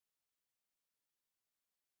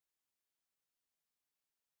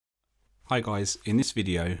Hi guys, in this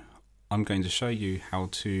video I'm going to show you how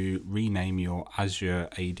to rename your Azure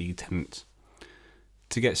AD tenant.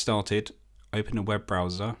 To get started, open a web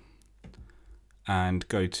browser and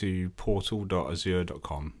go to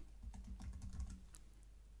portal.azure.com.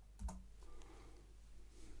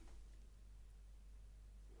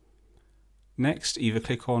 Next, either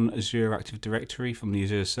click on Azure Active Directory from the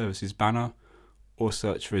Azure Services banner or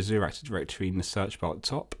search for Azure Active Directory in the search bar at the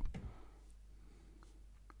top.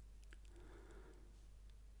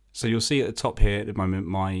 So you'll see at the top here at the moment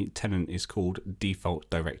my tenant is called default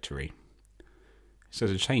directory. So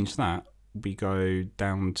to change that, we go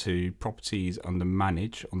down to properties under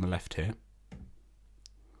manage on the left here.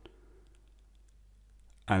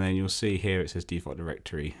 And then you'll see here it says default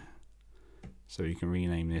directory. So you can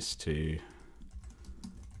rename this to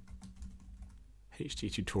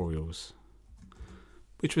HT tutorials,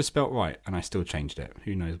 which was spelt right and I still changed it.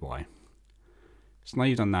 Who knows why. So now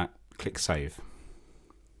you've done that, click save.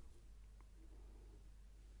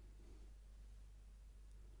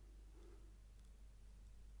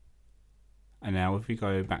 And now if we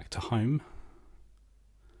go back to home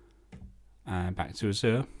and back to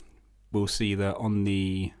Azure, we'll see that on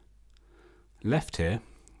the left here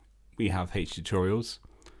we have HT tutorials,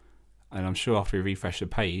 and I'm sure after we refresh the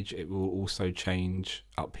page it will also change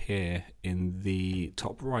up here in the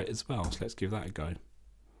top right as well. So let's give that a go.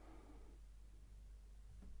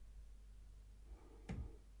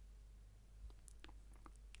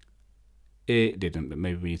 It didn't, but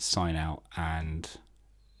maybe we need to sign out and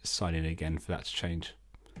sign in again for that to change.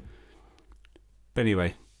 But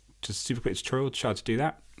anyway, just a super quick tutorial to show how to do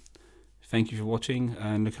that. Thank you for watching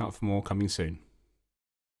and look out for more coming soon.